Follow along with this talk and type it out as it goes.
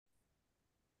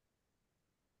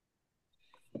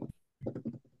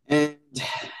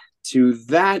To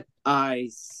that I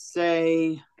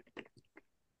say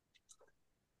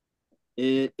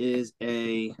it is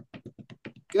a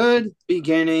good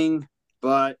beginning,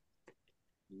 but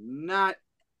not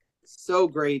so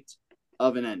great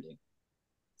of an ending.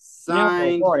 Now we're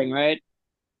Signed. recording, right?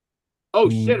 Oh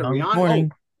shit, are Now we on? Oh,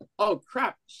 recording. oh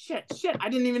crap. Shit. I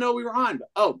didn't even know we were on.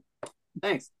 Oh,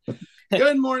 thanks.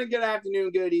 Good morning, good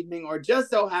afternoon, good evening, or just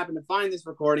so happen to find this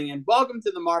recording, and welcome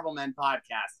to the Marvel Men podcast.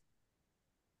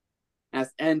 Yes,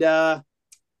 and I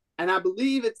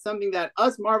believe it's something that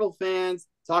us Marvel fans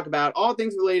talk about, all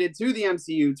things related to the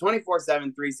MCU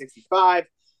 24/7, 365.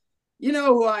 You know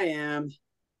who I am.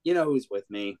 You know who's with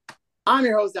me. I'm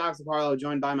your host, Alex Aparlo,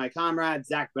 joined by my comrade,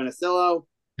 Zach Benicillo.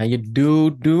 How you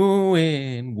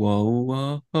doing?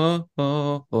 Whoa, whoa,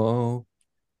 whoa, whoa.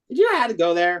 Did you know how to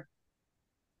go there?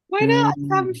 Why not?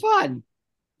 It's having Mm, fun.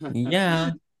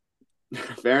 yeah.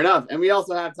 Fair enough. And we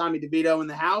also have Tommy DeVito in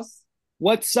the house.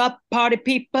 What's up, party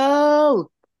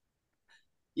people?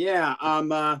 Yeah,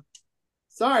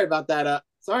 sorry about that.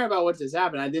 Sorry about what just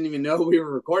happened. I didn't even know we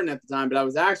were recording at the time, but I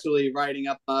was actually writing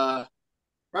up my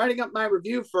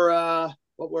review for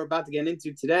what we're about to get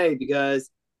into today,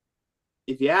 because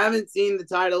if you haven't seen the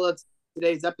title of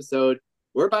today's episode,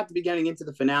 we're about to be getting into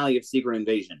the finale of Secret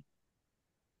Invasion.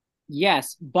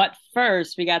 Yes, but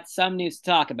first we got some news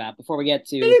to talk about before we get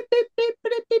to.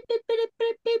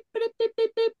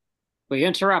 We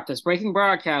interrupt this breaking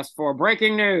broadcast for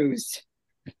breaking news.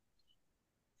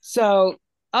 So,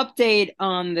 update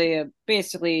on the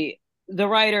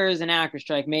writers and actors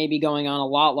strike may be going on a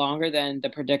lot longer than the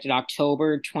predicted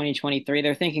October 2023.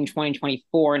 They're thinking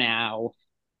 2024 now.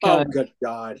 Oh, Because good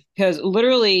God.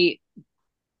 literally,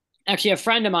 actually, a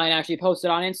friend of mine actually posted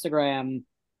on Instagram,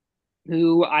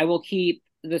 who I will keep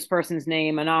this person's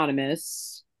name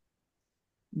anonymous,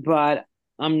 but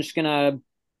I'm just gonna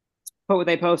put what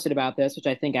they posted about this, which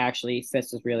I think actually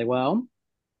fits this really well.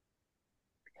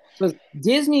 So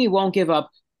Disney won't give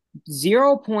up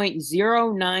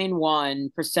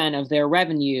 0.091% of their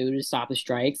revenue to stop the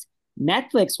strikes.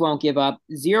 Netflix won't give up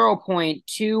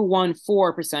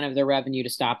 0.214% of their revenue to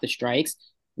stop the strikes.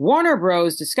 Warner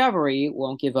Bros. Discovery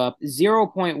won't give up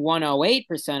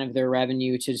 0.108% of their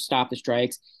revenue to stop the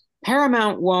strikes.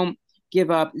 Paramount won't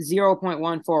give up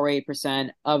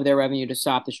 0.148% of their revenue to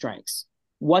stop the strikes.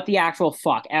 What the actual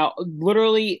fuck?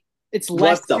 Literally, it's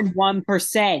less What the? than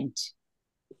 1%.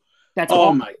 That's Oh all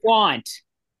I my. want.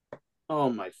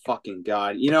 Oh my fucking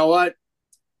God. You know what?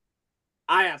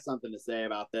 I have something to say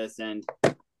about this, and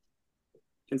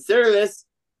consider this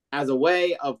as a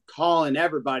way of calling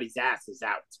everybody's asses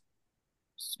out.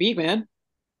 Speak, man.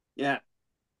 Yeah.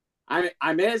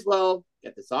 I may as well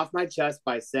get this off my chest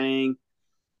by saying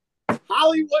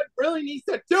Hollywood really needs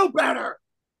to do better.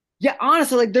 Yeah,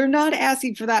 honestly, like they're not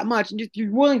asking for that much. And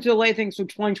you're willing to delay things to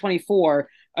 2024.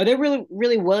 Are they really,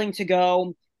 really willing to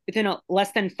go within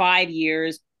less than 5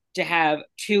 years to have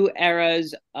two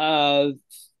eras of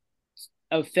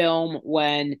film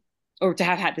when, or to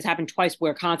have this happen twice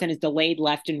where content is delayed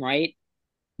left and right?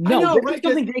 I No, know, this right? is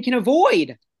Because something they can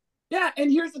avoid. yeah,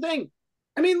 and here's the thing.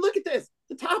 I mean, look at this.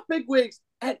 The top bigwigs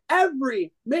at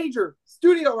every major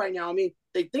studio right now. I mean,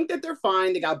 they think that they're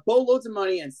fine. They got boatloads of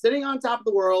money and sitting on top of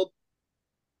the world.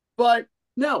 But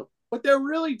no, what they're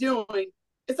really doing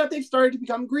is that they've started to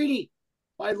become greedy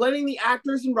by letting the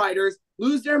actors and writers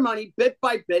lose their money bit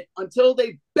by bit until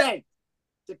they beg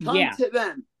to come Yeah. to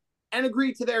them and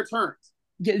agree to their terms.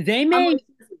 They I'm may, like,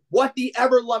 what the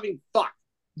ever loving fuck?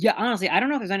 yeah, honestly, I don't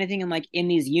know if there's anything in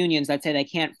these unions that say they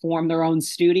can't form their own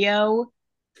studio.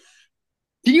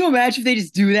 Can you imagine if they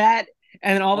just do that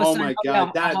and then all of a Oh sudden, my oh, God.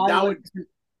 yeah, That would, Hollywood's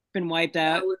been wiped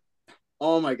that out? would,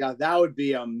 oh my God. That would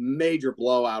be a major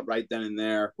blowout right then and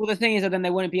there. Well, the thing is that then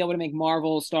they wouldn't be able to make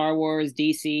Marvel, Star Wars,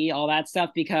 DC, all that stuff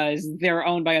because they're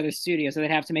owned by other studios, so they'd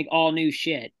have to make all new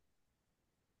shit.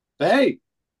 But hey,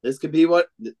 this could be what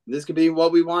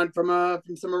we want from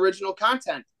some original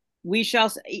content. We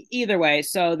shall either way.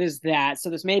 So there's that. So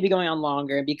this may be going on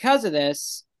longer, and because of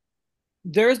this,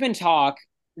 there's been talk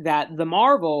that the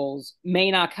Marvels may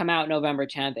not come out November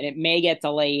 10th, and it may get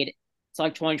delayed to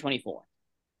like 2024.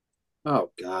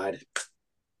 Oh God.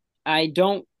 I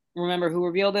don't remember who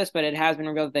revealed this, but it has been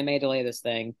revealed that they may delay this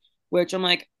thing, which I'm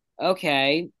like,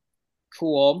 okay,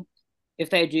 cool. If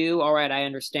they do, all right, I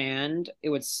understand. It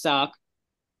would suck,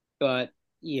 but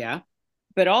yeah.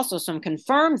 But also, some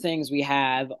confirmed things we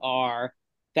have are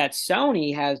that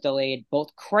Sony has delayed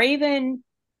both Craven,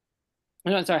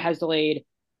 no, I'm sorry, has delayed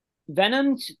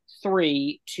Venom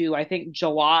 3 to, I think,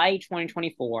 July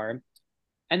 2024.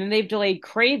 And then they've delayed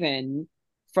Craven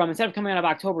from, instead of coming out of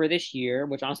October this year,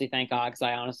 which honestly, thank God, because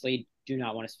I honestly do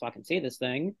not want to fucking see this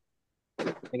thing,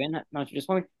 Again, not just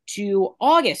one, to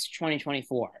August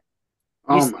 2024.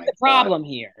 You Oh see my the God. problem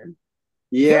here. There,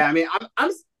 Yeah, I mean, are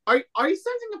you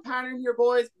sensing a pattern here,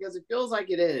 boys? Because it feels like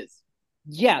it is.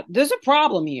 yeah, there's a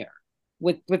problem here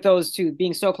with those two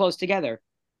being so close together.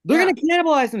 They're Yeah. gonna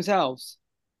cannibalize themselves.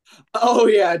 Oh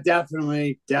yeah,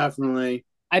 definitely, definitely.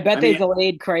 I bet I they mean,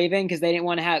 delayed Craven because they didn't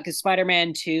want to have because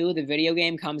Spider-Man 2, the video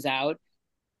game, comes out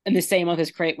in the same month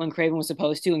as when Craven was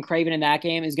supposed to, and Craven in that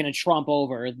game is gonna trump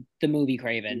over the movie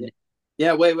Craven.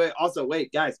 yeah. Wait, wait. Also,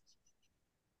 wait, guys.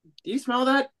 Do you smell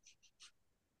that?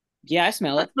 Yeah, I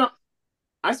smell I it. smell.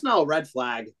 I smell a red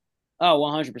flag. Oh,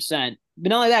 100%. But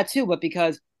not only that too, but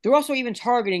because they're also even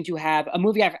targeting to have a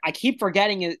movie I keep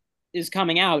forgetting is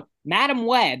coming out. Madam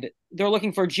Web. They're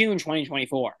looking for June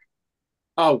 2024.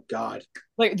 Oh God.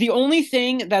 Like the only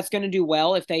thing that's going to do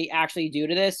well if they actually do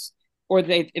to this, or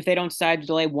if they don't decide to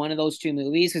delay one of those two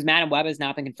movies, because Madam Web has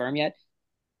not been confirmed yet.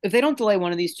 If they don't delay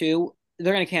one of these two,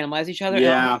 they're going to cannibalize each other. And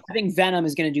Yeah. I think Venom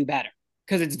is going to do better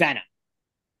because it's Venom.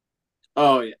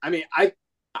 Oh yeah. I mean,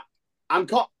 I'm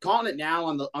calling it now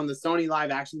on the Sony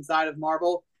live action side of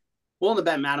Marvel. Willing to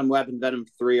bet Madam Web and Venom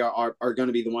 3 are going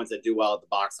to be the ones that do well at the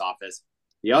box office.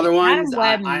 The other Madam ones,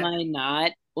 Web might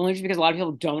not, only just because a lot of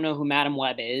people don't know who Madam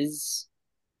Web is.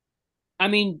 I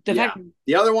mean, the yeah, fact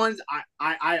the other ones,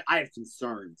 I have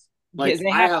concerns. because Like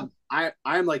they have I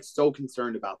am like so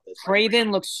concerned about this right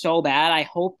Craven looks so bad. I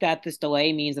hope that this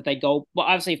delay means that they go. Well,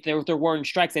 obviously, if there weren't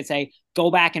strikes, they'd say go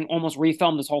back and almost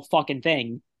refilm this whole fucking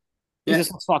thing now. because Yeah,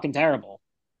 this looks fucking terrible.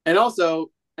 and also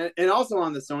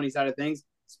on the Sony side of things,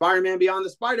 Spider-Man Beyond the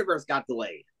Spider-Verse got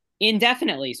delayed.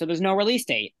 Indefinitely, so there's no release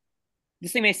date.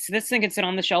 This thing could sit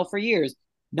on the shelf for years.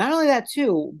 Not only that,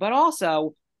 too, but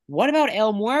also, what about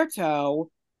El Muerto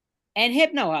and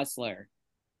Hypno Hustler?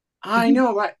 I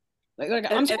know, right? I'm And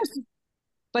and, supposed to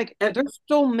like and they're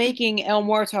still making El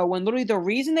Muerto when literally the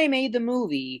reason they made the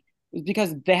movie was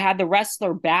because they had the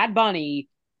wrestler Bad Bunny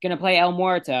gonna play El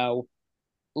Muerto.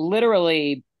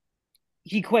 Literally,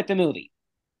 he quit the movie,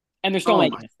 and they're still oh my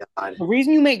making it. God. The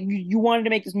reason you wanted to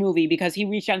make this movie because he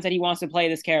reached out and said he wants to play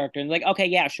this character, and like, okay,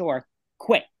 yeah, sure,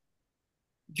 quit.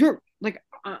 You're like,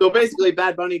 So basically,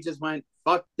 Bad Bunny just went,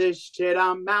 "Fuck this shit,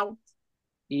 I'm out."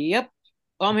 yep.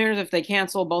 All I'm hearing is if they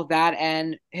cancel both that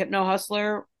and Hypno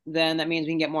Hustler, then that means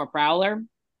we can get more Prowler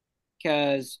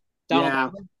because Donald Yeah,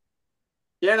 Glover.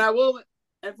 yeah, and I will.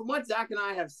 And from what Zach and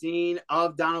I have seen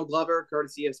of Donald Glover,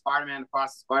 courtesy of Spider-Man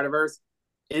Across the Spider-Verse,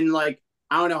 in like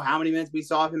I don't know how many minutes we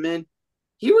saw him in,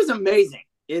 he was amazing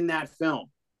in that film.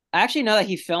 I actually know that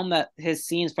he filmed his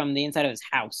scenes from the inside of his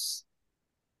house.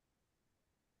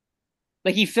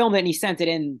 Like he filmed it and he sent it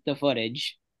in the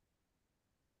footage.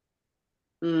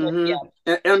 But Mm-hmm. yeah.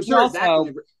 And I'm He sure Zach can also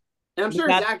agree. And I'm with sure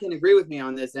that Zach can agree with me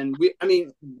on this. And I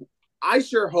mean, I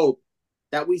sure hope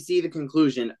that we see the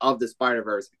conclusion of the Spider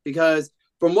Verse because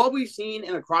from what we've seen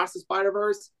in Across the Spider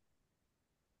Verse,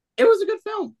 it was a good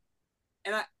film,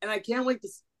 and I can't wait to.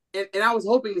 And I was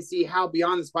hoping to see how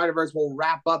Beyond the Spider Verse will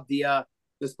wrap up the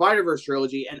Spider Verse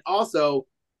trilogy and also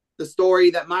the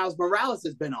story that Miles Morales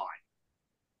has been on.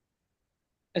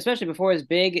 especially before his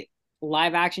big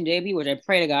live action debut, which I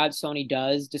pray to God Sony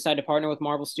does decide to partner with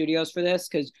Marvel Studios for this,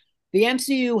 because the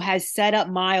MCU has set up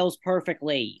Miles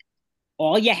perfectly.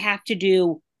 All you have to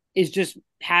do is just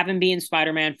have him be in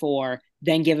Spider-Man 4,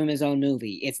 then give him his own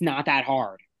movie. It's not that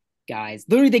hard, guys.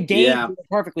 Literally, the game Yeah,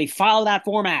 perfectly. Follow that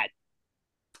format.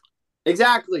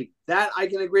 exactly. That I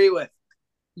can agree with.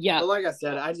 Yeah. But like I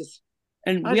said,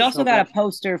 And I we just also hope got that. a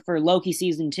poster for Loki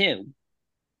season 2.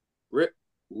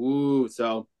 Ooh,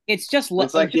 so It's just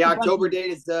looks like the just a bunch October of,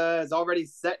 date is already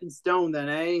set in stone. Then,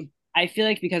 eh? I feel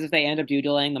like because if they end up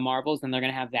delaying the Marvels, then they're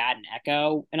gonna have that and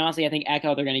Echo. And honestly, I think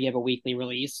Echo they're gonna give a weekly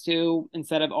release to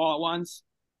instead of all at once.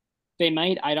 They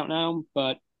might, I don't know,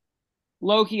 but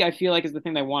Loki, I feel like is the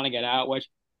thing they want to get out, which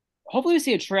hopefully we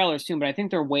see a trailer soon, but I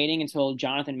think they're waiting until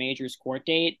Jonathan Major's court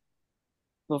date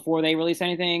before they release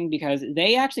anything because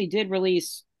they actually did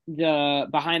release the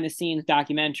behind the scenes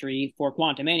documentary for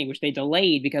Quantumania, which they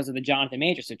delayed because of the Jonathan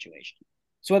Major situation.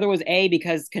 So whether it was A,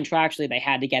 because contractually they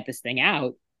had to get this thing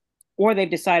out, or they've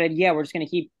decided, yeah, we're just going to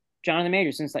keep Jonathan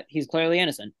Major since he's clearly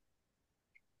innocent.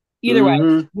 Either way,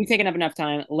 Mm-hmm. we've taken up enough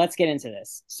time. Let's get into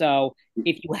this. So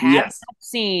if you have Yes. not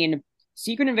seen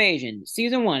Secret Invasion,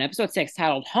 Season 1, Episode 6,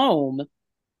 titled Home,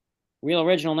 real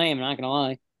original name, I'm not going to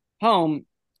lie, Home,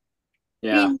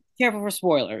 Yeah. be careful for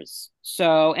spoilers.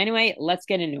 So anyway, let's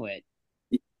get into it.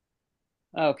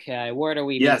 Okay, where do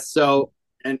we begin? Yes. So,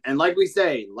 and like we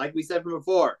said from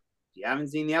before, if you haven't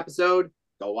seen the episode,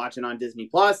 go watch it on Disney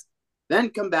Plus. Then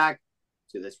come back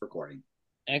to this recording.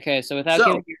 Okay, so without So,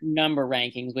 giving your number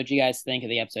rankings, what do you guys think of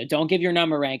the episode? Don't give your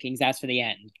number rankings. That's for the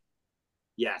end.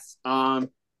 Yes.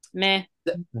 Meh.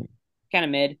 Kind of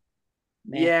mid.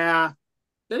 Meh. Yeah.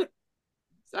 It's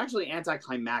actually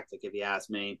anticlimactic, if you ask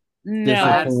me. No. If I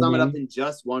had to sum it up in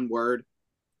just one word,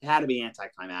 it had to be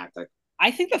anticlimactic.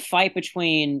 I think the fight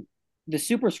between the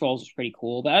Super Skrulls was pretty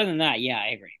cool, but other than that, yeah, I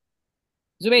agree.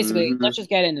 So basically, let's just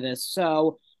get into this.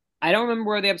 So I don't remember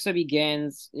where the episode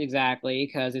begins exactly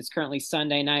because it's currently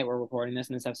Sunday night we're recording this,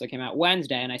 and this episode came out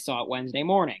Wednesday, and I saw it Wednesday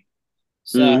morning.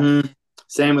 So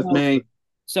Same with me.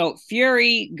 So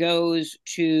Fury goes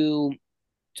to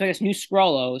I guess New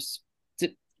Skrullos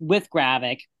with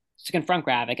Gravik to confront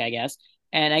Gravik, I guess,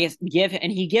 and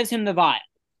he gives him the vial.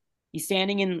 He's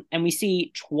standing in, and we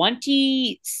see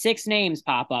 26 names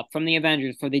pop up from the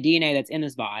Avengers for the DNA that's in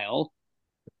this vial.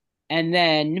 And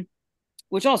then,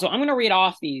 which also, I'm going to read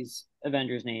off these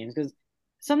Avengers names because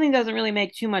something doesn't really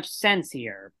make too much sense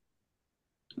here.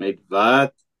 Wait,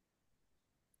 what?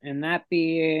 And that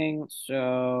being,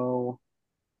 hold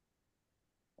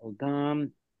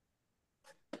on.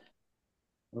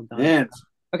 Man,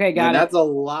 okay, got it. That's a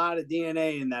lot of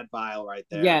DNA in that vial right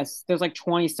there. Yes, there's like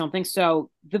 20 something. So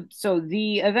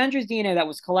the Avengers DNA that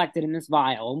was collected in this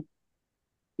vial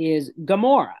is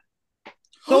Gamora,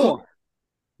 Thor,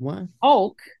 what?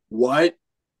 Hulk, what?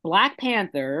 Black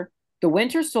Panther, the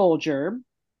Winter Soldier,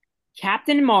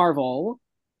 Captain Marvel,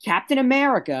 Captain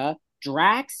America,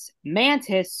 Drax,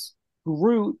 Mantis,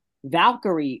 Groot,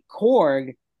 Valkyrie,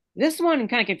 Korg. This one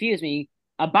kind of confused me.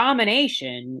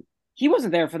 Abomination. He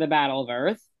wasn't there for the Battle of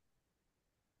Earth.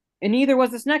 And neither was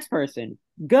this next person.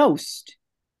 Ghost.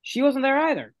 She wasn't there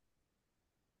either.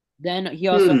 Then he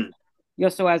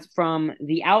also has from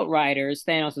the Outriders,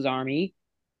 Thanos' army,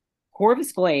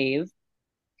 Corvus Glaive,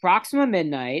 Proxima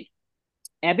Midnight,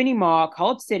 Ebony Maw,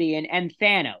 Cull Obsidian, and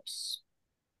Thanos.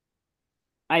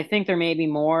 I think there may be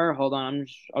more. Hold on.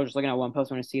 I was just looking at one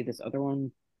post. I want to see this other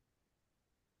one.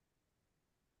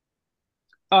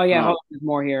 Oh, yeah. Hold on. There's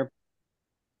more here.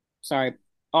 Sorry.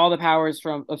 All the powers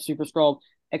of Super Skrull.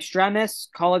 Extremis,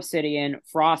 Cull Obsidian,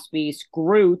 Frost Beast,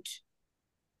 Groot,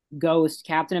 Ghost,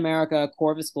 Captain America,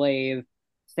 Corvus Glaive,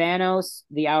 Thanos,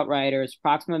 the Outriders,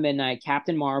 Proxima Midnight,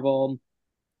 Captain Marvel,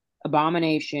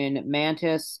 Abomination,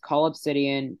 Mantis, Cull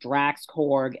Obsidian, Drax,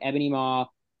 Korg, Ebony Maw,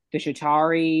 the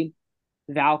Chitauri,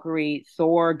 Valkyrie,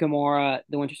 Thor, Gamora,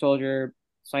 the Winter Soldier.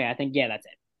 So yeah, I think that's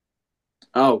it.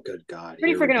 Oh, good God!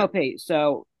 Pretty freaking OP.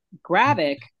 So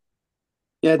Gravik.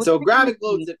 Yeah, so Gravik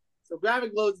loads it. So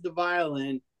Gravik loads the vial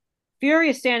in. Fury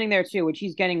is standing there too, which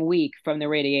he's getting weak from the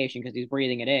radiation because he's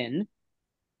breathing it in.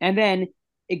 And then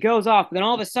it goes off. Then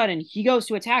all of a sudden he goes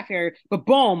to attack Fury, but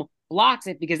boom, blocks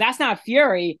it because that's not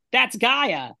Fury, that's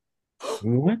Gaia.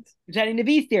 What? Pretending to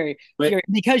be Fury.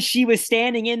 Because she was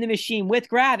standing in the machine with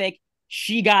Gravik,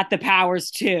 she got the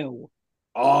powers too.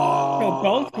 Oh. So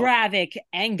both Gravik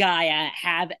and Gaia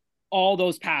have all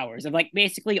those powers of like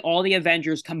basically all the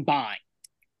Avengers combined.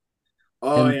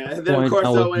 Oh, yeah. And then, of course,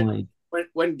 so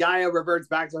when Gaia reverts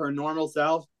back to her normal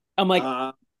self, I'm like,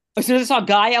 as soon as I saw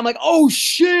Gaia, I'm like, oh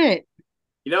shit.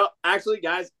 You know, actually,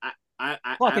 guys,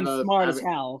 I fucking smart as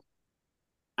hell.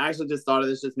 I actually just thought of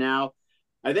this just now.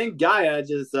 I think Gaia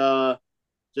just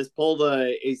pulled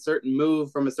a certain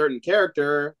move from a certain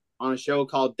character on a show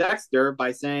called Dexter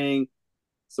by saying,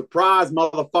 "Surprise,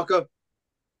 motherfucker."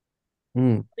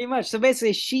 Pretty much. So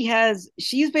basically, she's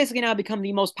basically now become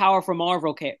the most powerful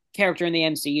Marvel character in the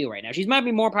MCU right now. She might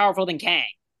be more powerful than Kang,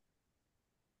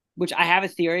 which I have a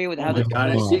theory with how this.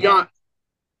 God, has she gone?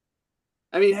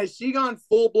 I mean, has she gone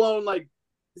full blown like?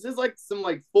 Is this like some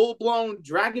like full blown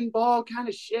Dragon Ball kind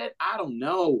of shit? I don't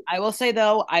know. I will say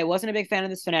though, I wasn't a big fan of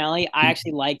this finale. I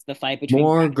actually liked the fight between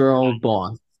more girl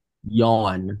boss.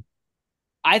 Yawn.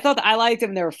 I thought I liked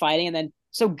them. They were fighting, and then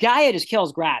so Gaia just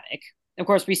kills Gravik. Of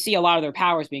course, we see a lot of their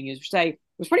powers being used, which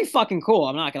was pretty fucking cool.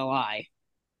 I'm not gonna lie.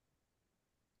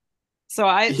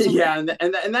 Yeah,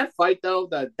 and that fight though,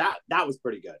 that was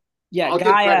pretty good. Yeah, I'll give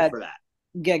credit for that.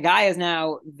 Yeah, Gaia is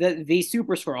now the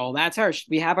Super Skrull. That's her.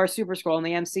 We have our Super Skrull in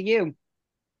the MCU.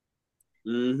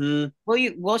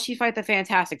 Will she fight the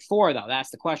Fantastic Four though? That's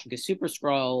the question because Super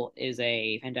Skrull is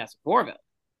a Fantastic Four villain.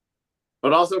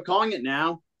 But also calling it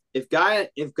now, if Gaia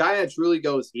truly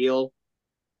goes heel,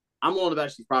 I'm willing to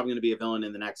bet she's probably going to be a villain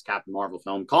in the next Captain Marvel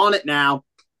film. Calling it now.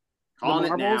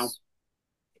 Calling it now.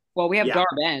 Well, we have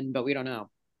Dar-Ben, but we don't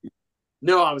know.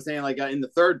 No, I was saying like in the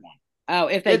third one. Oh,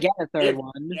 if they get a third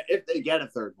one. If they get a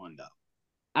third one, though.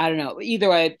 I don't know. Either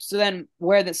way, so then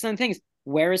where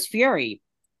is Fury?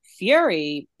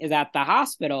 Fury is at the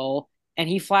hospital, and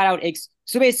he flat out...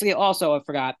 So basically, also, I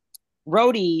forgot,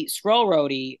 Skrull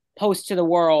Rhodey, posts to the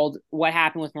world what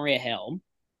happened with Maria Hill,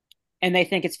 and they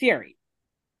think it's Fury.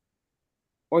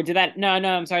 Or did that... No,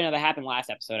 I'm sorry, that happened last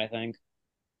episode, I think.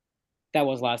 That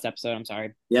was last episode. I'm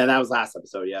sorry. Yeah, that was last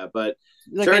episode. Yeah, but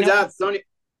Like, turns out Sonya.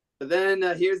 But then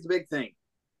here's the big thing: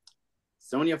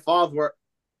 Sonya Fallsworth.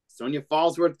 Sonya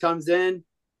Fallsworth comes in,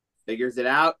 figures it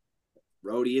out.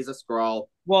 Rhodey is a Skrull.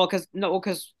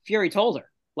 Because Fury told her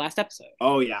last episode.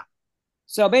 Oh yeah.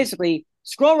 So basically,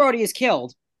 Skrull Rhodey is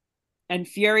killed, and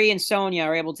Fury and Sonya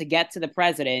are able to get to the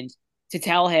president to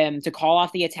tell him to call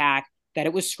off the attack. That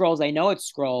it was Skrulls. They know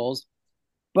it's Skrulls.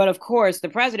 But of course, the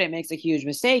president makes a huge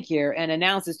mistake here and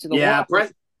announces to the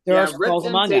world there are Skrulls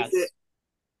among us.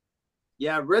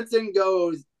 Yeah, Ritson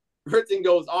goes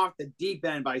off the deep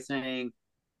end by saying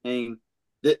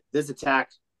this attack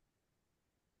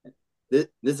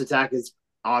is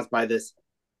caused by this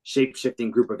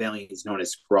shape-shifting group of aliens known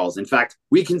as Skrulls. In fact,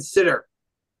 we consider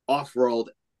off-world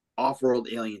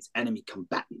aliens enemy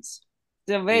combatants.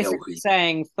 So basically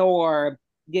saying Thor,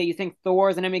 yeah, you think Thor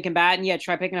is an enemy combatant? Yeah,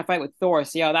 try picking a fight with Thor.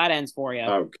 See how that ends for you.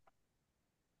 Okay.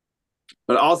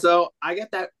 But also, I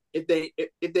get that if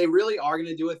they really are going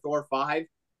to do a Thor 5,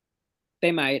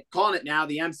 they might. Calling it now,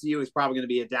 the MCU is probably going to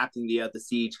be adapting the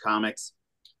Siege comics.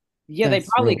 Yeah, they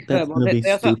probably could. Well,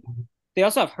 they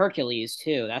also have Hercules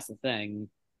too. That's the thing.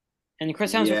 And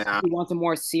Chris Hemsworth wants a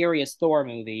more serious Thor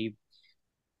movie.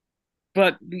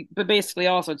 But basically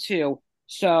also too,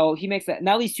 so he makes that, and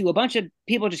that leads to a bunch of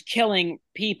people just killing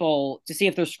people to see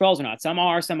if they're Skrulls or not. Some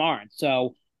are, some aren't.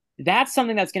 So that's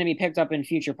something that's going to be picked up in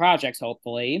future projects,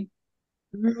 hopefully.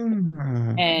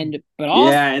 And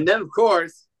then of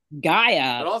course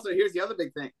Gaia. But also here's the other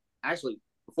big thing. Actually,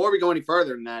 before we go any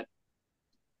further than that,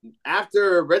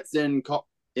 after Ritson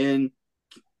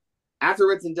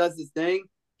does this thing,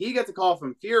 he gets a call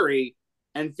from Fury,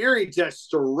 and Fury just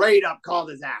straight up called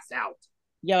his ass out.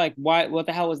 Yeah, like why? What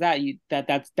the hell was that?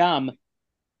 That's dumb.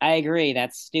 I agree.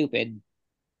 That's stupid.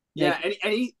 Yeah,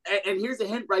 and here's a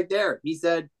hint right there. He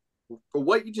said, "For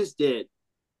what you just did,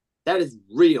 that is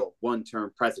real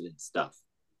one-term president stuff."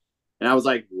 And I was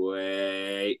like,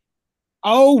 "Wait."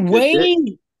 Oh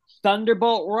wait,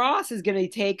 Thunderbolt Ross is gonna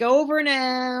take over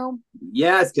now.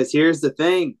 Yes, because here's the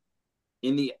thing.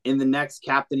 In the next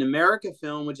Captain America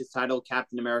film, which is titled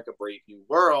Captain America: Brave New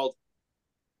World,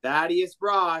 Thaddeus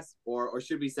Ross, or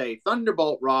should we say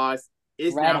Thunderbolt Ross,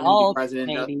 is now going to be president.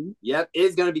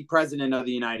 Is going to be president of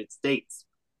the United States.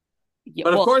 Yeah,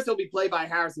 but of course, he'll be played by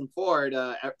Harrison Ford.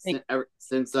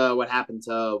 Since what happened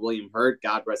to William Hurt,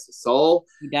 God rest his soul,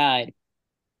 he died.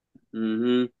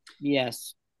 Mm-hmm.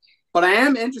 Yes. But I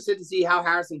am interested to see how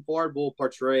Harrison Ford will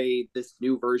portray this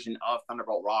new version of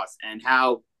Thunderbolt Ross and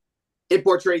how it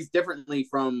portrays differently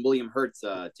from William Hurt's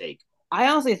take. I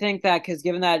honestly think that because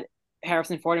given that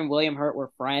Harrison Ford and William Hurt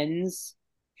were friends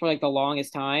for like the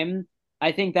longest time,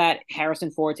 I think that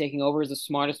Harrison Ford taking over is the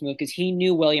smartest move because he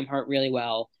knew William Hurt really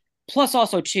well. Plus,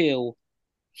 also too,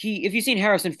 if you've seen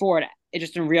Harrison Ford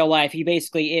just in real life, he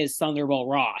basically is Thunderbolt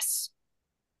Ross.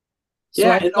 So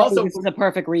yeah, and also this is a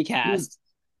perfect recast.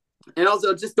 And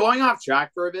also, just going off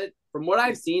track for a bit, from what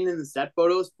I've seen in the set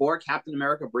photos for Captain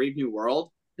America: Brave New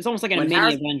World, it's almost like a mini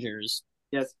Avengers.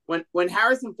 Yes, when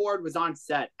Harrison Ford was on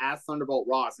set as Thunderbolt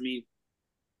Ross, I mean,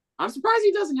 I'm surprised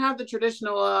he doesn't have the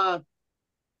traditional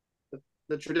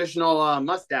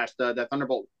mustache that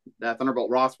Thunderbolt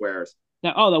Ross wears.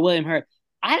 The William Hurt.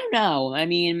 I don't know. I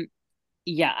mean,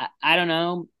 yeah, I don't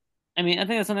know. I mean, I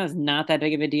think that's something that's not that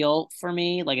big of a deal for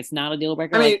me. Like, it's not a deal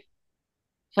breaker. I mean,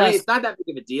 it's not that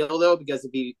big of a deal though, because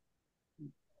if he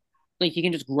he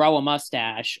can just grow a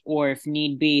mustache, or if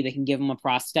need be, they can give him a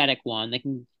prosthetic one. They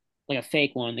can like a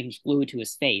fake one. They can just glue it to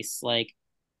his face. Like,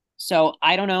 so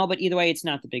I don't know, but either way, it's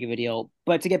not that big of a deal.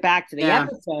 But to get back to the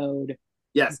episode,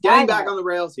 yes, getting back on the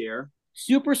rails here.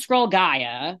 Super Skrull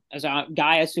Gaia,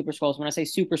 Gaia Super Skrulls. When I say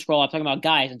Super Skrull, I'm talking about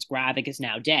Gaia since Gravik is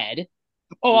now dead.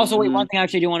 Oh, also, wait, one thing I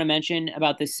actually do want to mention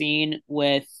about the scene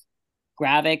with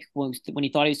Gravik when he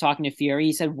thought he was talking to Fury,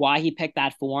 he said why he picked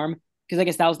that form, because I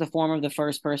guess that was the form of the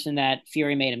first person that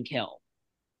Fury made him kill.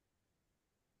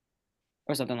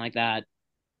 Or something like that.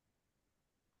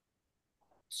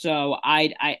 So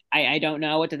I don't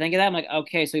know what to think of that. I'm like,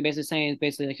 okay, so he basically saying it's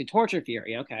basically like to torture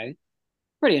Fury. Okay.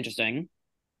 Pretty interesting.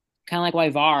 Kind of like why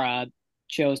Vara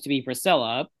chose to be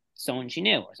Priscilla, someone she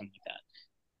knew or something like that.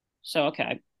 So,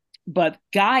 okay. But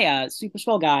Gaia, Super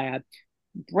Skrull Gaia,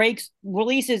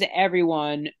 releases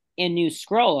everyone in New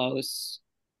Skrullos.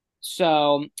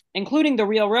 So, including the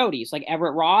real roadies, like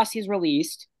Everett Ross, he's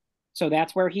released. So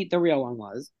that's where the real one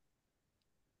was.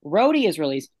 Rhodey is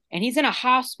released, and he's in a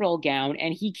hospital gown,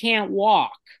 and he can't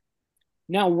walk.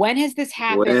 Now, when has this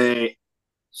happened? Wait.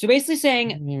 So basically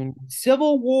saying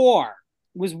Civil War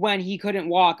was when he couldn't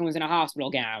walk and was in a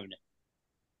hospital gown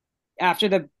after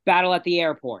the battle at the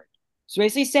airport. So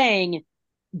basically saying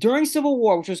during Civil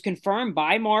War, which was confirmed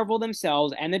by Marvel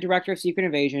themselves and the director of Secret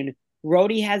Invasion,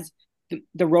 Rhodey has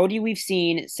the Rhodey we've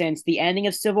seen since the ending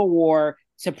of Civil War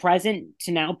to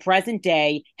now present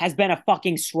day has been a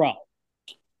fucking Skrull.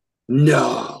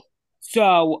 No.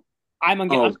 So I'm Oh.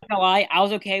 not gonna lie, I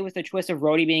was okay with the twist of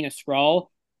Rhodey being a Skrull.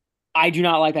 I do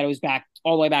not like that it was back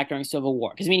all the way back during Civil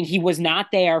War, because meaning he was not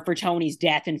there for Tony's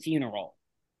death and funeral.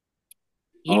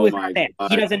 He was not there.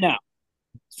 He doesn't know.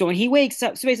 So when he wakes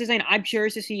up, so basically saying, I'm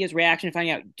curious to see his reaction to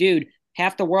finding out, dude,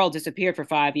 half the world disappeared for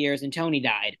 5 years and Tony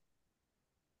died.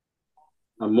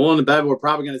 I'm willing to bet we're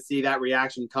probably going to see that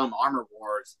reaction come Armor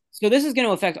Wars. So this is going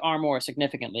to affect Armor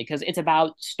significantly because it's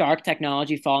about Stark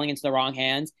technology falling into the wrong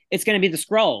hands. It's going to be the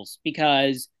Skrulls,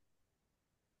 because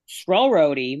Skrull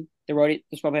Rhodey, the Skrull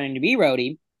pretending to be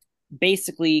Rhodey,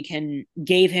 basically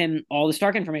gave him all the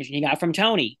Stark information he got from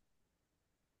Tony.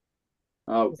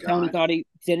 Oh, God. Tony thought he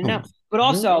didn't know. But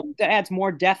also, that adds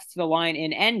more depth to the line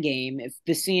in Endgame. If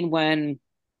the scene when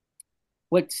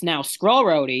what's now Skrull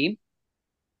Rhodey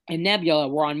and Nebula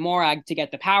were on Morag to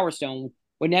get the Power Stone,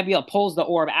 when Nebula pulls the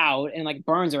orb out and like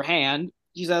burns her hand,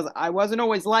 she says, I wasn't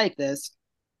always like this.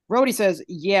 Rhodey says,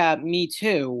 yeah, me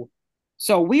too.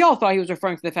 So we all thought he was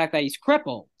referring to the fact that he's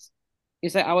crippled. He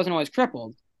said, I wasn't always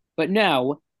crippled. But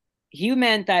no, he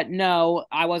meant that no,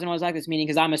 I wasn't always like this, meaning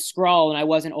because I'm a Skrull and I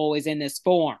wasn't always in this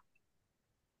form.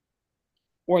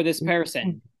 Or this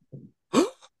person.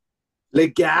 Le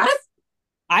gas?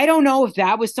 I don't know if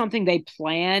that was something they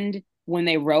planned when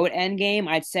they wrote Endgame.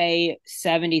 I'd say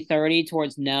 70-30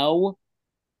 towards no.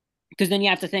 Because then you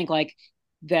have to think like,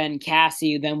 then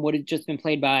Cassie then would have just been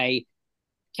played by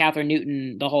Catherine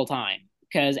Newton the whole time.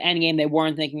 Because Endgame, they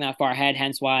weren't thinking that far ahead,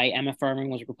 hence why Emma Furman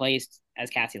was replaced as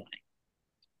Cassie Lang.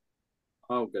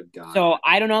 Oh, good God. So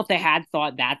I don't know if they had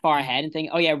thought that far ahead and think,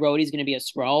 oh yeah, Rhodey's going to be a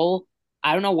Skrull.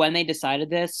 I don't know when they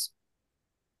decided this,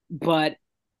 but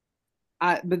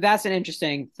that's an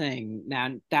interesting thing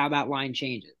now that line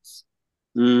changes.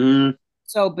 Mm-hmm.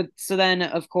 So then,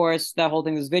 of course, the whole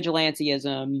thing is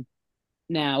vigilanteism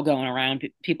now going around.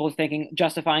 People thinking,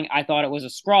 justifying, I thought it was a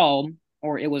Skrull,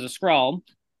 or it was a Skrull.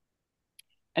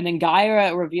 And then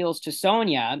Gaia reveals to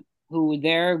Sonya, who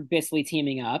they're basically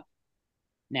teaming up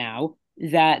now,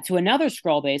 that to another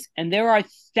Skrull base, and there are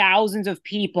thousands of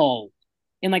people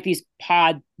in like these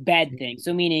pod bed things.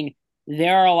 So meaning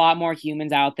there are a lot more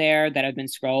humans out there that have been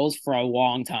Skrulls for a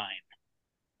long time.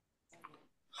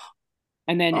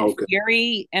 And then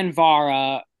Fury and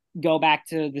Vara go back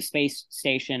to the space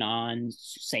station on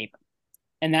Saber.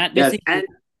 And that and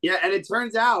it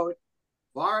turns out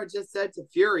Vara just said to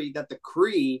Fury that the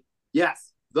Kree,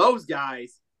 yes, those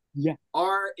guys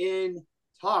are in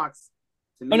talks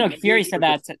to make. Oh no, Fury said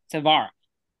that to Vara.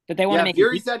 That they want to make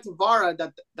Fury said to Vara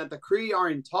that the Kree are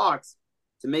in talks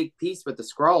to make peace with the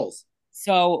Skrulls.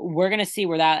 So we're gonna see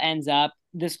where that ends up.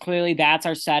 That's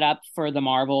our setup for the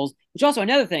Marvels. Which also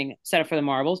another thing set up for the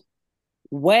Marvels.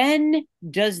 When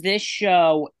does this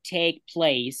show take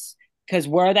place? Because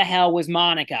where the hell was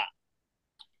Monica?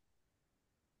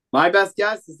 My best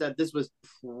guess is that this was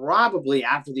probably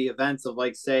after the events of,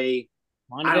 like, say,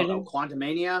 I don't know,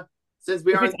 Quantumania. Since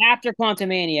it's after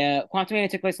Quantumania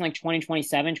took place in like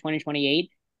 2027,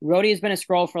 2028. Rhodey has been a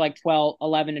Skrull for like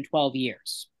 11 to 12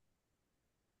 years.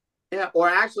 Yeah, or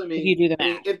actually, maybe if you do the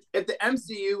math. If the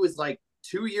MCU was like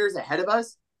 2 years ahead of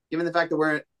us, given the fact that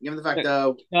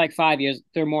they're like 5 years,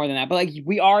 they're more than that. But like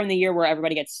we are in the year where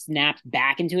everybody gets snapped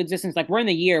back into existence. Like we're in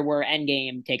the year where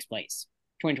Endgame takes place,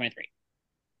 2023.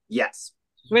 Yes.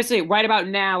 So basically, right about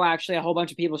now, actually, a whole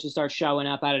bunch of people should start showing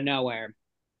up out of nowhere.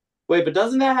 Wait, but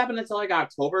doesn't that happen until like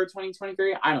October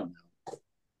 2023? I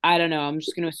don't know. I'm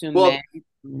just going to assume May.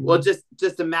 Well, just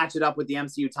to match it up with the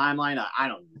MCU timeline, I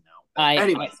don't even know.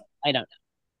 Anyway. I don't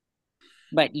know.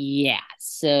 But yeah,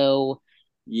 so...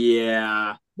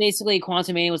 Yeah. Basically,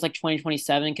 Quantumania was like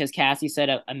 2027 because Cassie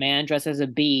said a man dressed as a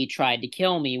bee tried to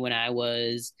kill me when I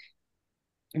was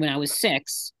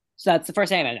 6. So that's the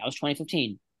first Ant-Man. That was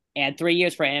 2015. Add 3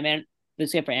 years for Ant-Man,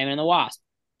 let's say for Ant-Man and the Wasp.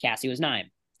 Cassie was 9.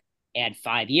 Add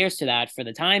 5 years to that for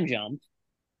the time jump.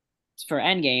 For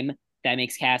Endgame, that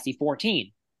makes Cassie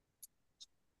 14.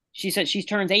 She said she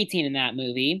turns 18 in that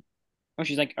movie. Or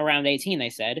she's like around 18, they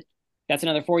said. That's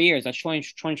another 4 years. That's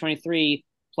 2023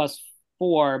 plus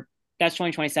 4. That's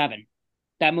 2027.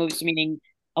 That moves, meaning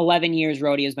 11 years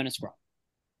Rhodey has been a Skrull.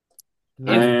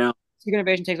 Secret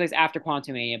Invasion takes place after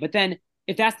Quantumania. But then,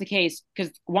 if that's the case,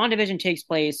 because WandaVision takes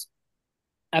place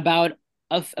about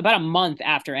a month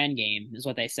after Endgame, is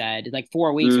what they said. Like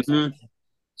 4 weeks or something.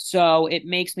 So it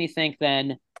makes me think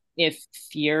then, if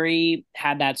Fury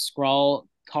had that Skrull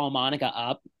call Monica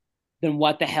up, then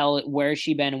what the hell, where's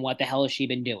she been and what the hell has she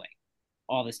been doing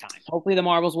all this time. Hopefully the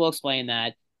Marvels will explain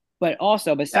that. But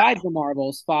also, besides the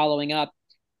Marvels following up,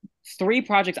 3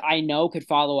 projects I know could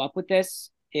follow up with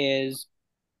this is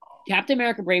Captain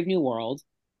America Brave New World.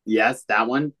 Yes, that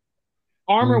one.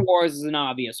 Armor Wars is an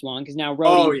obvious one because now Oh,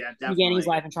 Rhodey yeah, beginning his definitely.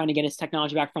 life and trying to get his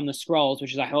technology back from the Skrulls,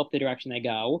 which is, I hope, the direction they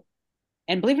go.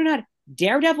 And believe it or not,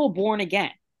 Daredevil Born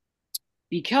Again.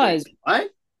 Because Wait,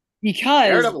 what? because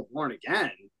Daredevil Born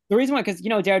Again? the reason why, because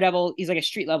Daredevil, he's like a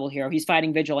street level hero. He's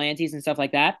fighting vigilantes and stuff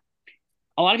like that.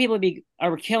 A lot of people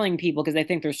are killing people because they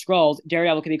think they're Skrulls.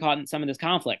 Daredevil could be caught in some of this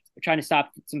conflict. They're trying to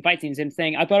stop some fight scenes and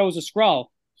saying, I thought it was a Skrull.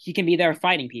 He can be there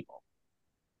fighting people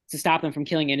to stop them from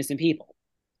killing innocent people.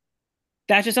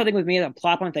 That's just something with me, a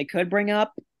plot point they could bring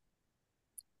up.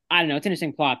 I don't know. It's an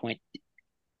interesting plot point.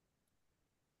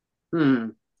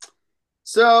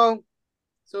 So,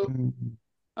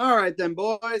 all right then,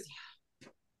 boys.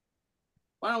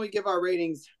 Why don't we give our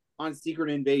ratings on Secret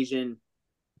Invasion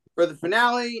for the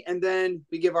finale, and then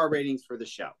we give our ratings for the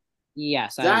show.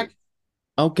 Yes. Zach?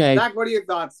 Okay. Zach, what are your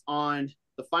thoughts on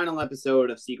the final episode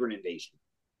of Secret Invasion?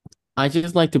 I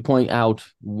just like to point out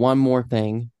one more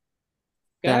thing.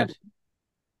 That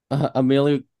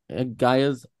Amelia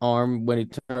Gaia's arm, when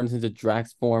it turns into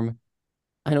Drax form,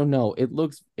 I don't know. It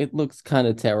looks kind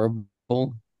of terrible.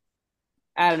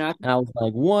 I don't know. And I was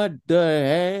like, what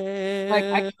the Like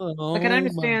hell? I can Oh my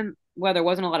understand why there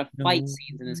wasn't a lot of fight no.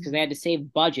 scenes in this because they had to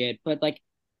save budget, but like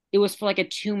it was for like a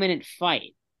 2-minute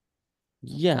fight.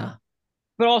 Yeah.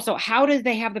 But also, how does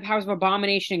they have the powers of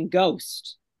Abomination and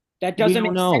Ghost? That We doesn't don't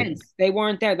make know. sense. They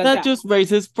weren't there. That just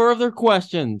raises further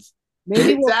questions.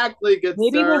 maybe Exactly, good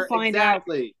maybe sir. we'll find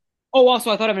Exactly. out. Oh,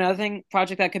 also, I thought of another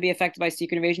project that could be affected by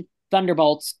Secret Invasion: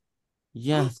 Thunderbolts.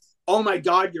 Yes. Oh my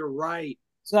God, you're right.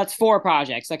 So that's 4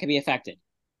 projects that could be affected.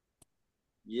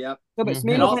 Yep. So, but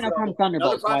maybe And we'll also, find out from another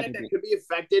Thunderbolts. project that could be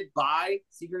affected by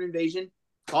Secret Invasion,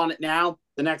 calling it now,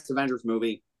 the next Avengers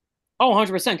movie. Oh,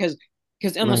 100%.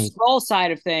 Because on the Right. Skrull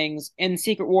side of things, in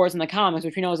Secret Wars in the comics,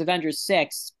 which we know is Avengers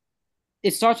 6,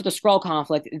 it starts with the Skrull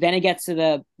conflict, then it gets to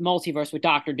the multiverse with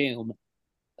Doctor Doom.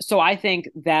 So I think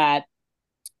that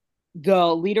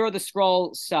the leader of the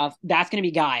Skrull stuff, that's going to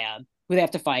be Gaia, who they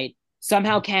have to fight.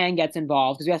 Somehow Kang gets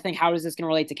involved because we have to think, how is this going to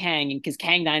relate to Kang? And because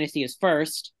Kang Dynasty is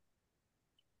first,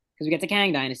 because we get to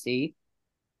Kang Dynasty,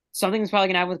 something's probably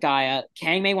going to happen with Gaia.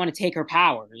 Kang may want to take her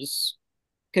powers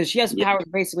because she has powers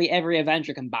of basically every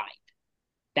Avenger combined.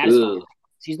 That is fine.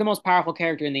 She's the most powerful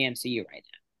character in the MCU right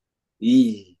now.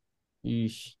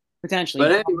 Yeesh. Potentially.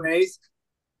 But anyways,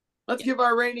 let's give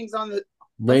our ratings on the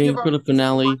Rating for the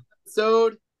finale.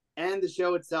 Episode and the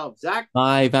show itself. Zach?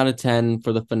 5 out of 10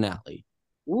 for the finale.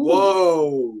 Ooh.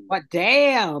 Whoa. What?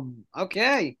 Damn.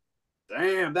 Okay.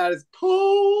 Damn, that is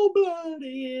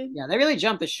cold-blooded. Yeah, they really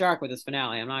jumped the shark with this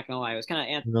finale. I'm not gonna lie. It was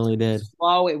kind of Really did.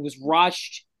 slow. It was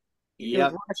rushed. Yep. It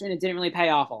was rushed, and it didn't really pay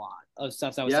off a lot of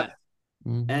stuff that was said.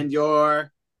 And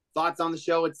your thoughts on the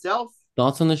show itself?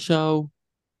 Thoughts on the show?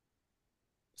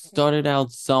 Started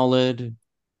out solid,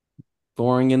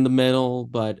 boring in the middle,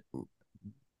 but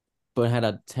had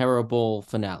a terrible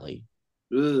finale.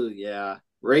 Ooh, yeah.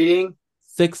 Rating?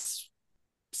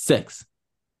 6.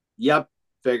 Yep,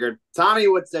 figured. Tommy,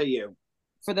 what say you?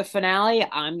 For the finale,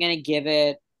 I'm gonna give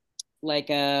it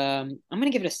I'm gonna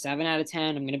give it a 7 out of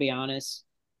 10. I'm gonna be honest,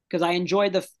 because I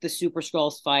enjoyed the Super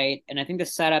Skrulls fight, and I think the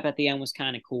setup at the end was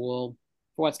kind of cool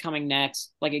for what's coming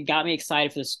next. Like it got me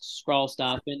excited for the Skrull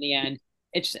stuff, but in the end,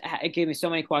 it gave me so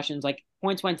many questions. Like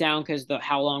points went down because the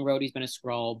how long Rhodey's been a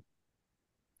Skrull.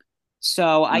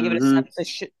 So I give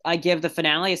it I give the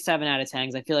finale a 7 out of 10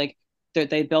 because I feel like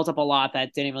they built up a lot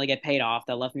that didn't really get paid off.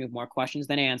 That left me with more questions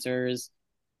than answers.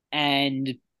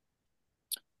 And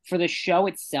for the show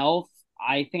itself,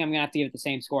 I think I'm gonna have to give it the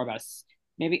same score, about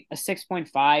maybe a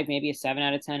 6.5, maybe a 7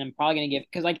 out of 10. I'm probably gonna give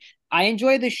because I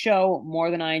enjoyed the show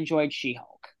more than I enjoyed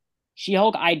She-Hulk.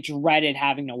 She-Hulk, I dreaded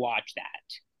having to watch that.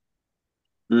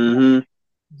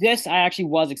 This I actually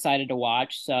was excited to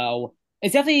watch, so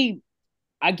it's definitely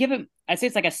I'd say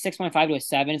it's like a 6.5 to a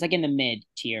 7. It's like in the mid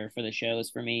tier for the shows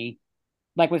for me.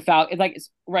 Like with Falcon, it's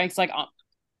ranks like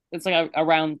it's like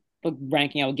around the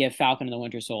ranking I would give Falcon and the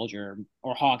Winter Soldier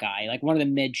or Hawkeye, like one of the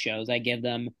mid shows I give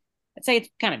them. I'd say it's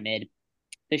kind of mid.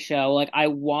 The show, like I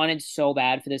wanted so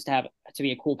bad for this to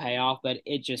be a cool payoff, but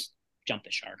it just jumped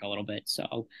the shark a little bit.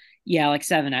 So yeah, like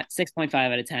 6.5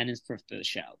 out of 10 is for the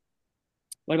show.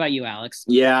 What about you, Alex?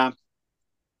 Yeah.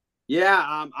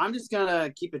 I'm just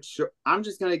gonna keep it short. I'm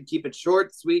just gonna keep it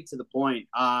short, sweet, to the point.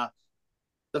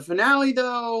 The finale,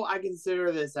 though, I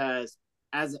consider this as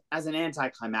an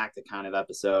anticlimactic kind of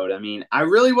episode. I mean, I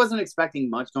really wasn't expecting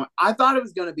much going. I thought it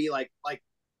was gonna be like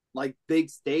big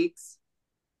stakes,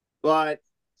 but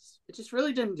just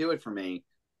really didn't do it for me.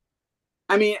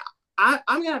 I mean, I'm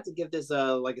gonna have to give this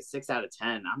like a 6 out of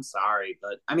 10. I'm sorry,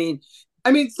 but I mean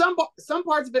some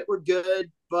parts of it were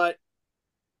good, but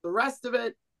the rest of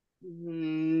it,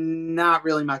 not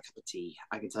really my cup of tea.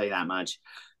 I can tell you that much.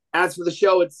 As for the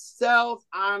show itself,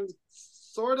 I'm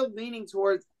sort of leaning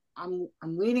towards I'm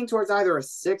leaning towards either a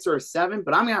 6 or a 7,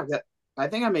 but I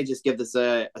think I may just give this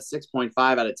a 6.5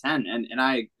 out of 10. And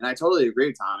I totally agree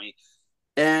with Tommy.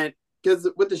 And because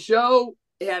with the show,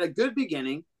 it had a good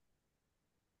beginning.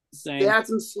 They Same. had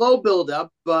some slow build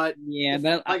up, but Yeah,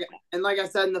 but like I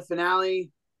said in the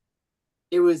finale,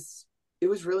 it was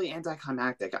really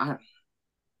anticlimactic.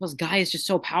 this guy is just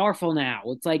so powerful now.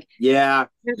 It's like Yeah,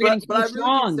 they're getting but so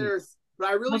strong.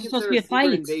 I really It's supposed to be consider a Secret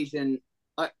fight. Invasion,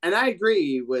 and I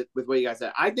agree with what you guys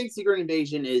said. I think Secret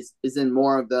Invasion is in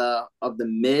more of the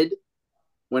mid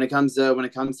when it comes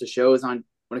to shows on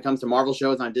when it comes to Marvel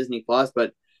shows on Disney Plus.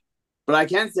 But I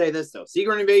can say this though,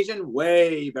 Secret Invasion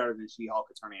way better than She-Hulk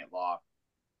Attorney at Law.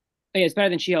 Yeah, it's better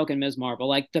than She-Hulk and Ms. Marvel.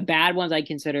 Like the bad ones I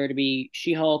consider to be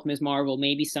She-Hulk, Ms. Marvel,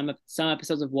 maybe some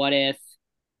episodes of What If.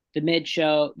 The mid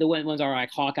show, the ones are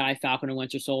like Hawkeye, Falcon and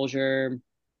Winter Soldier,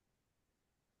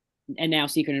 and now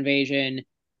Secret Invasion.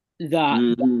 The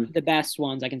Mm-hmm. the best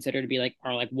ones I consider to be like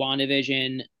are like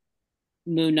WandaVision,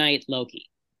 Moon Knight, Loki.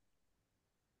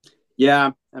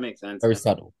 Yeah, that makes sense. Very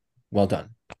subtle. Well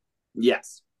done.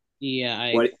 Yes.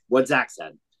 Yeah, What Zach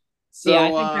said. yeah, I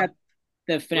So think that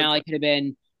the what finale could have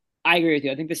been. I agree with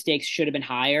you. I think the stakes should have been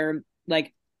higher.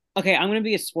 Like, okay, I'm gonna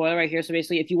be a spoiler right here. So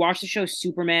basically, if you watch the show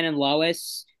Superman and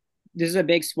Lois, this is a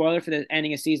big spoiler for the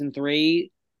ending of season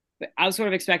 3. But I was sort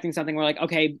of expecting something where like,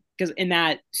 okay, because in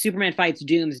that Superman fights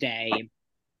Doomsday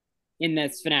in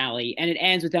this finale, and it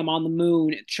ends with them on the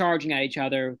moon charging at each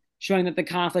other, showing that the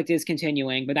conflict is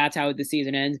continuing. But that's how the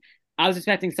season ends. I was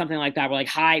expecting something like that, where like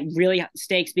high, really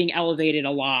stakes being elevated a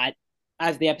lot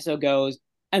as the episode goes,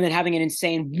 and then having an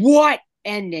insane what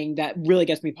ending that really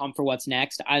gets me pumped for what's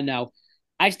next. I don't know.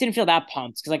 I just didn't feel that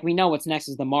pumped because like we know what's next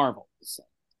is the Marvels.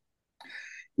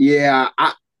 Yeah,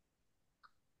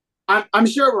 I'm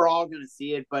sure we're all going to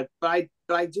see it, but I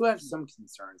do have some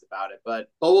concerns about it. But It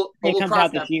we'll comes cross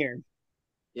out that. this year.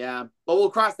 Yeah, but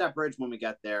we'll cross that bridge when we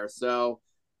get there. So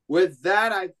with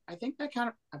that, I think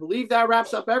I believe that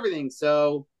wraps up everything.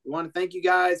 So we want to thank you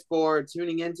guys for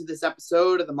tuning into this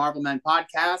episode of the Marvel Men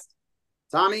podcast.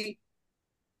 Tommy,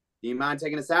 do you mind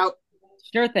taking us out?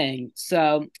 Sure thing.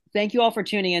 So thank you all for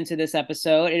tuning into this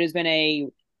episode. It has been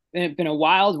a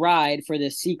wild ride for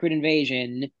this Secret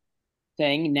Invasion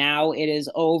thing. Now it is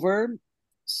over.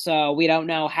 So we don't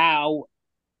know how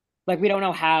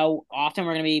often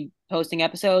we're gonna be posting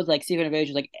episodes. Like Secret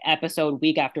Invasion, like episode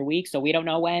week after week. So we don't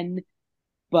know when.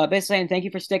 But basically, saying thank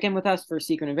you for sticking with us for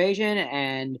Secret Invasion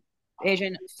and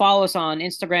Asian. Follow us on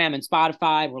Instagram and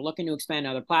Spotify. We're looking to expand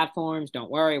to other platforms.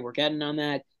 Don't worry, we're getting on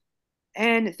that.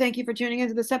 And thank you for tuning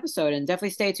into this episode. And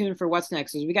definitely stay tuned for what's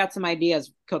next, because we got some ideas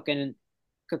cooking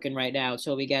right now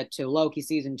till we get to Loki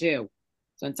season 2.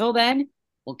 So until then,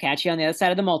 we'll catch you on the other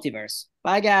side of the multiverse.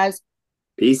 Bye, guys.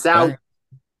 Peace out. Bye.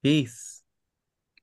 Peace.